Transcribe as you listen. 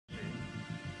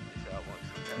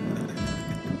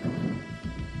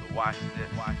Watch this.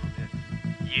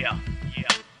 Yeah.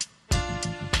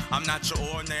 I'm not your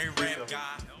ordinary rap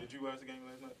guy. Did you watch the game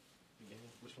last night?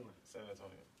 Which one? San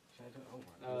Antonio.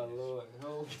 Oh Lord,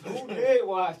 who did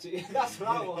watch it? That's what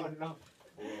I want to know.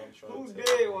 Boy, Who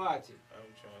did watch it?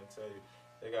 I'm trying to tell you,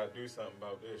 they gotta do something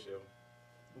about this, yo.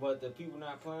 But the people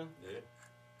not playing? Yeah,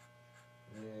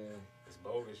 Yeah. it's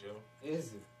bogus, yo.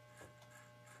 Is it?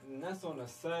 And that's on a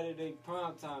Saturday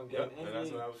primetime game. Yep, and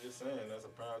that's what I was just saying. That's a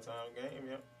primetime game,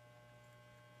 yep.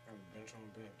 Bench on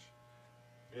bench.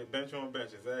 Yeah, bench on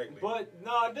bench, exactly. But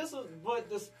no, but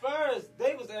the Spurs,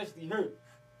 they was actually hurt.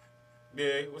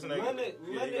 Yeah, what's the name? Leonard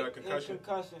He got a concussion.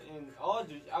 and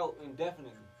Aldridge out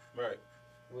indefinitely. Right.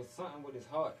 With something with his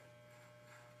heart.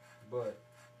 But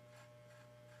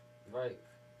right.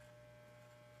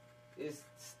 It's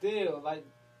still like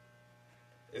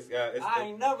I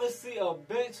ain't never see a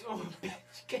bench on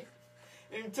bench game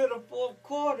into the fourth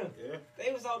quarter. Yeah.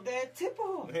 They was out there tip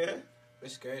off. Yeah.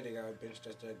 It's scary they got a bench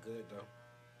that's that good though.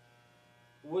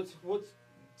 Which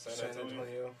San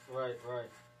Antonio. Right.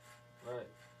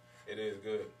 It is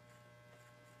good.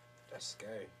 That's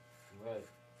scary. Right.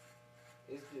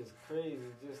 It's just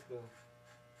crazy, just the.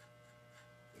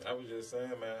 I was just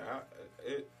saying, man.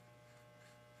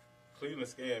 Cleveland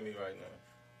scaring me right now.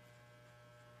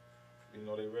 You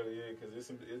know they really is, because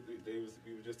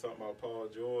we were just talking about Paul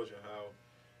George and how,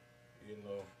 you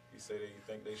know, he said that he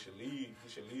think they should leave. He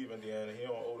should leave Indiana. He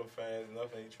don't owe them fans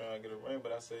nothing. He trying to get a ring.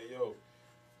 But I say, yo,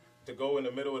 to go in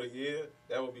the middle of the year,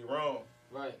 that would be wrong.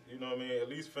 Right. You know what I mean? At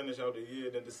least finish out the year,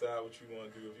 then decide what you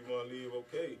want to do. If you want to leave,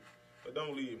 okay. But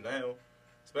don't leave now.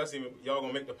 Especially if y'all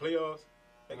going to make the playoffs.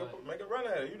 Make a run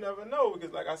at it. You never know.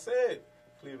 Because like I said,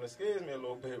 Cleveland scares me a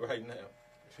little bit right now.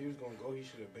 If he was going to go, he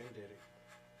should have been did it.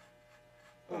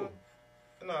 Who?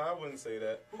 No, I wouldn't say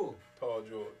that. Who? Paul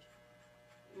George.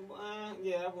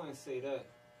 Yeah, I wouldn't say that.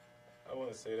 I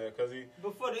wouldn't say that because he...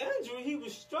 Before the injury, he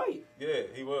was straight. Yeah,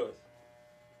 he was.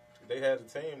 They had the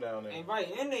team down there. And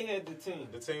they had the team.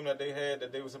 The team that they had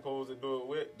that they were supposed to do it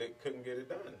with, they couldn't get it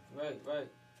done. Right.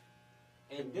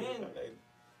 And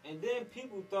then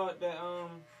people thought that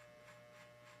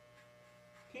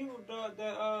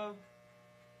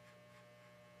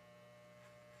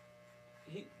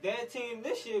that team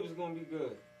this year was gonna be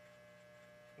good.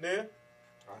 Yeah.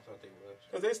 I thought they was.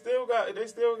 Cause they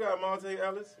still got Monte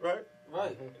Ellis, right?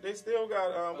 Right. They still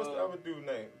got what's the other dude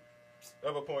name?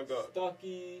 Other point guard.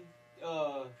 Stuckey,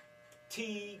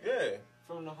 Teague. Yeah.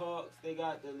 From the Hawks, they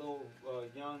got the little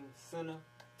young center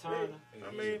Turner.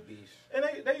 I mean, and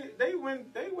they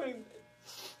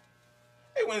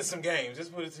win some games.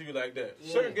 Just put it to you like that.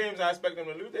 Yeah. Certain games I expect them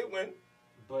to lose, they win.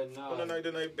 But no, on the night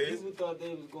base. People thought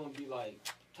they was gonna be like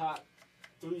top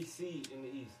 3 seed in the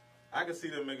East. I can see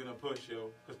them making a push,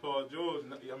 yo. Because Paul George,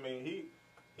 I mean,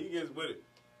 he gets with it.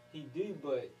 He do,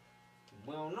 but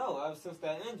we don't know. Ever since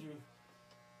that injury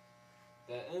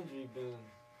been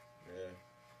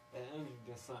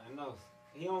something else.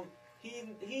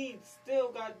 He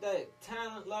still got that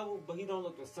talent level, but he don't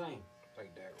look the same.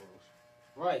 Like Derrick Rose.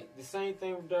 Right. The same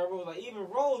thing with Derrick Rose. Like even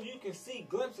Rose, you can see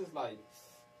glimpses like,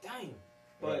 damn.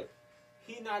 But right.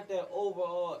 He not that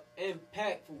overall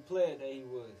impactful player that he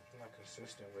was. Not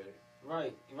consistent with it.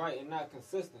 Right, and not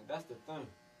consistent. That's the thing.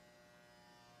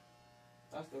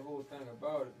 That's the whole thing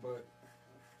about it. But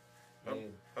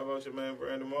how about your man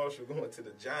Brandon Marshall going to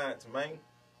the Giants, man?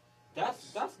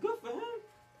 That's good for him.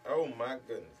 Oh my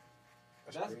goodness.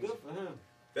 That's good for him.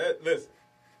 Listen,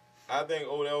 I think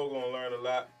Odell gonna learn a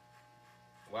lot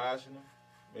watching him,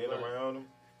 being around him.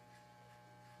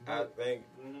 But,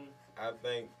 I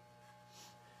think,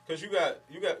 because you got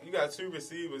two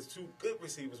good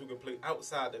receivers who can play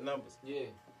outside the numbers.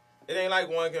 Yeah. It ain't like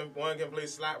one can play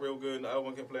slot real good and the other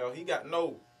one can play out. He got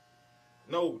no.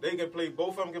 They can play.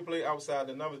 Both of them can play outside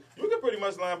the numbers. You can pretty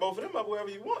much line both of them up wherever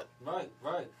you want. Right.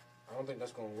 I don't think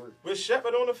that's gonna work. With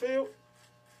Shepard on the field,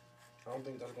 I don't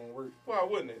think that's gonna work. Why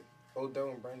wouldn't it? Odell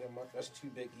and Brandon, that's two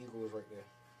big egos right there.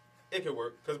 It could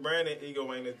work because Brandon's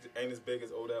ego ain't as big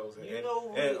as Odell's, and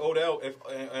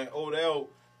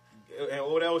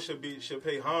Odell should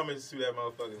pay homage to that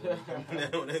motherfucker when he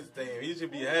coming on his team. He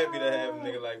should be happy to have a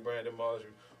nigga like Brandon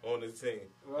Marshall on his team.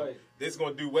 Right. This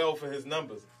gonna do well for his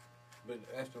numbers. But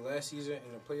after last season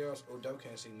in the playoffs, Odell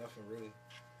can't say nothing really.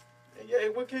 Yeah,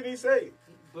 what can he say?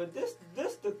 But this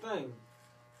the thing.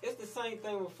 It's the same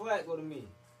thing with Flacco to me.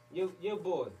 Your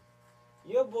boy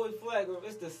Flacco.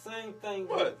 It's the same thing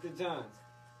with the Giants.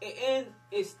 And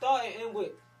it started in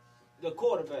with the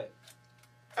quarterback.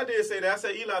 I did say that. I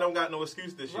said Eli don't got no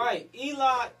excuse this year. Right.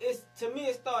 Eli to me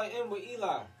it started in with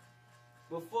Eli.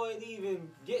 Before it even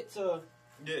get to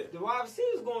the wide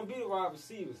receivers gonna be the wide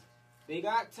receivers. They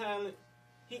got talent.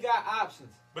 he got options.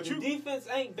 But the defense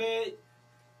ain't bad.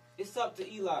 It's up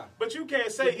to Eli. But you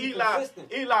can't say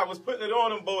Eli was putting it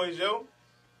on them boys, yo.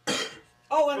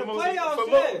 Oh, in the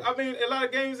playoffs, I mean, a lot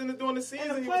of games during the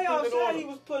season, in the playoffs, he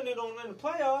was putting it on in the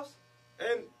playoffs.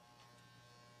 And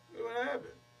what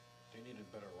happened? They need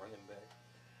a better running back.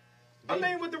 I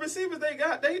mean, with the receivers they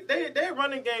got, their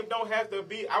running game don't have to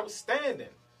be outstanding.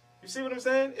 You see what I'm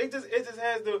saying? It just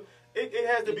has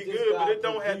to be good, but it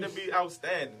don't have to be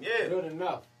outstanding. Yeah, good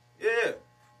enough. Yeah,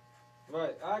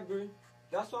 right. I agree.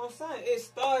 That's what I'm saying. It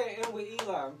started in with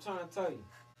Eli. I'm trying to tell you.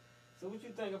 So what you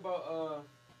think about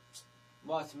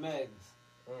March Madness?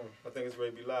 I think it's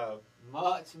ready to be live.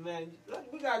 March Madness.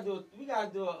 We gotta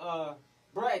do a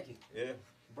bracket. Yeah.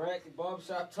 Bracket,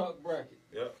 barbershop talk bracket.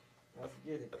 Yep. Let's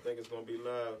get it. I think it's gonna be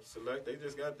live. Select. They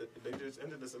just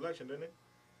ended the selection, didn't they?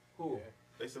 Who? Yeah.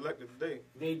 They selected today.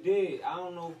 They did. I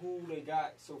don't know who they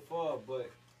got so far, but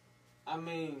I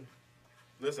mean.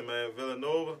 Listen, man,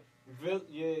 Villanova.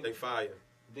 Yeah. They fire.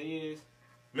 They is.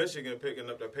 Michigan picking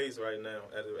up their pace right now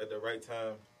at the right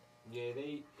time. Yeah,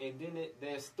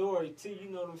 their story too. You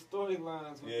know them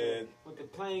storylines with the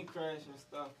plane crash and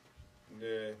stuff.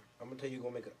 Yeah. I'm gonna tell you,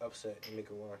 gonna make an upset and make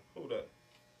a run. Who that?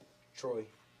 Troy.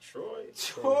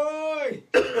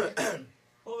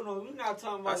 Hold on, we're not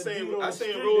talking about. I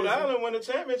seen Rhode Island win the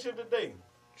championship today.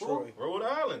 Troy. Rhode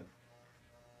Island.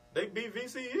 They beat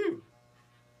VCU.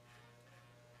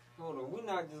 Hold on, we're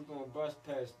not just gonna brush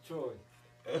past Troy.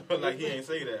 Like he ain't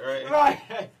say that, right?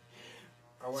 Right.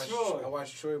 I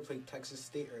watched Troy play Texas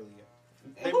State earlier.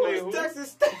 They who play is who?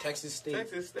 Texas State? Texas State.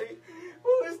 Texas State.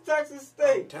 Who is Texas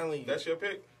State? I'm telling you. That's your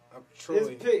pick? Troy. His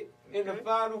pick in the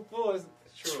Final Four is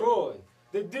Troy.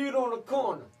 The dude on the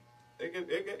corner. It can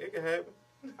happen.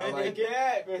 It can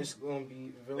happen. It's gonna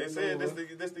be Villanova. They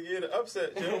said this the year to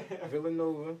upset, Joe.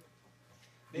 Villanova.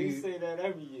 They say that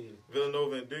every year.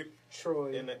 Villanova and Duke.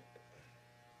 Troy. And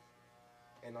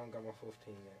I don't got my fourth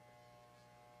team yet.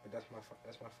 But that's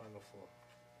my Final Four.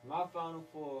 My Final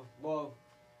Four, well,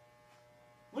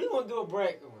 we gonna do a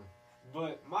bracket one,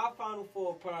 but my Final Four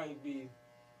will probably be.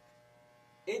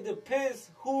 It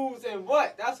depends who's and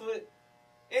what. That's what.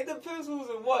 It depends who's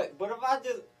and what. But if I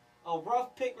just a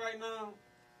rough pick right now,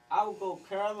 I would go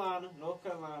Carolina, North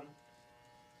Carolina,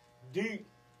 Duke,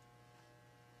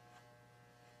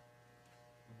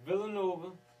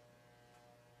 Villanova,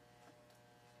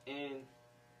 and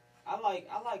I like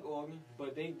Oregon,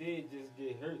 but they did just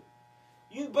get hurt.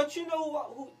 But you know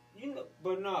who you know?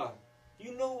 But nah,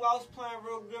 you know who else playing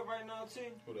real good right now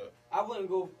too? Who that? I wouldn't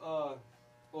go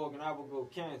Oregon. I would go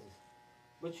Kansas.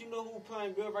 But you know who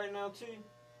playing good right now too?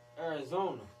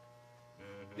 Arizona.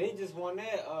 Mm-hmm. They just won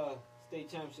their state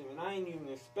championship, and I ain't even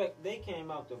expect. They came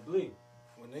out the blue.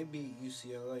 When they beat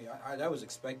UCLA, that was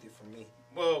expected from me.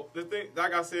 Well, the thing,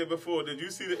 like I said before, did you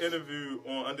see the interview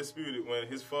on Undisputed when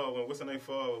his father, what's his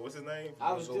name?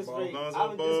 I was just ready to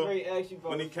ask you about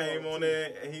when he came on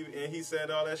there and he said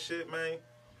all that shit, man.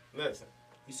 Listen,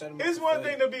 it's one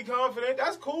thing to be confident.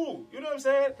 That's cool. You know what I'm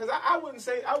saying? Because I wouldn't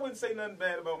say nothing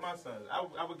bad about my son.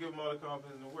 I would give him all the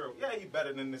confidence in the world. Yeah, he's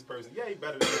better than this person. Yeah, he's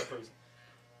better than that person.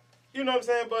 You know what I'm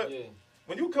saying? But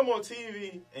when you come on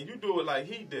TV and you do it like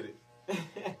he did it.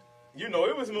 You know,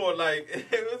 it was more like,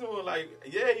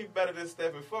 yeah, he's better than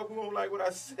Steph, and fuck, who don't like what I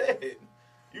said,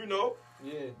 you know?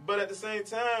 Yeah. But at the same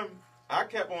time, I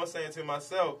kept on saying to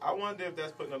myself, I wonder if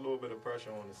that's putting a little bit of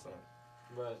pressure on his son.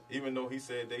 Right. Even though he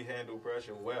said they handle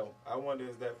pressure well, I wonder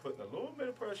is that putting a little bit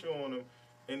of pressure on him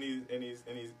in his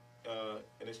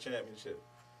championship?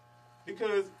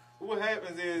 Because what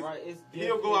happens is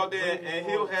he'll go out there and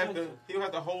he'll have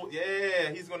to hold. Yeah,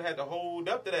 he's gonna have to hold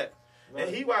up to that. Right.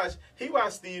 And he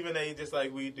watch Stephen A. just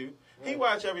like we do. Right. He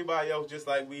watch everybody else just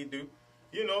like we do.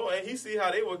 You know, and he see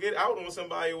how they will get out on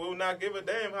somebody who will not give a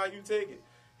damn how you take it.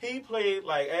 He played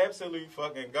like absolute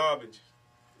fucking garbage.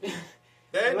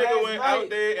 That nigga went out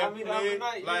there and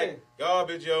played like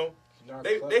garbage, yo.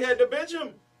 They had to bench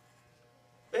him.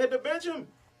 They had to bench him.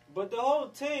 But the whole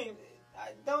team,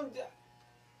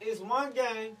 it's one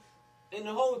game, and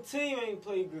the whole team ain't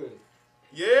played good.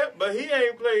 Yeah, but he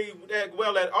ain't played that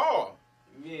well at all.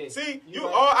 Yeah. See, you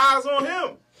all eyes on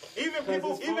him. Even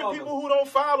people who don't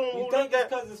follow him. You think it's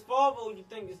because it's father, or you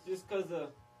think it's just because of?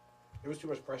 It was too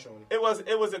much pressure on him. It was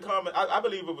a I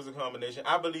believe it was a combination.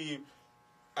 I believe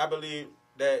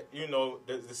that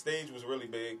the stage was really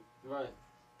big. Right.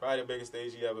 Probably the biggest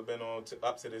stage he ever been on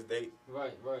up to this date.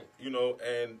 Right. You know,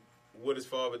 and what his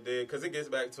father did, because it gets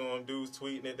back to him. Dudes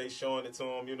tweeting it, they showing it to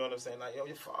him. You know what I'm saying? Like, yo,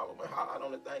 your father went hard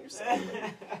on the thing you saying.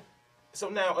 So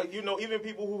now, even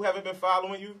people who haven't been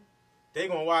following you, they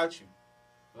gonna watch you.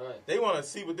 Right. They want to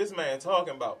see what this man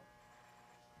talking about.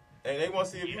 And they want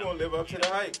to see if you gonna live up to the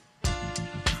hype.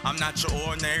 I'm not your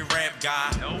ordinary rap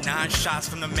guy. Nope. 9 shots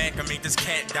from the Mac, I make this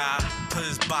cat die. Put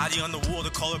his body on the water,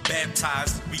 call it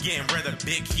baptized. We getting rid of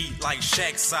big heat like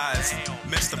Shaq size.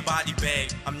 Mr. Body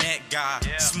Bag, I'm that guy.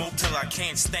 Yeah. Smoke till I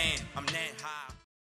can't stand, I'm that high.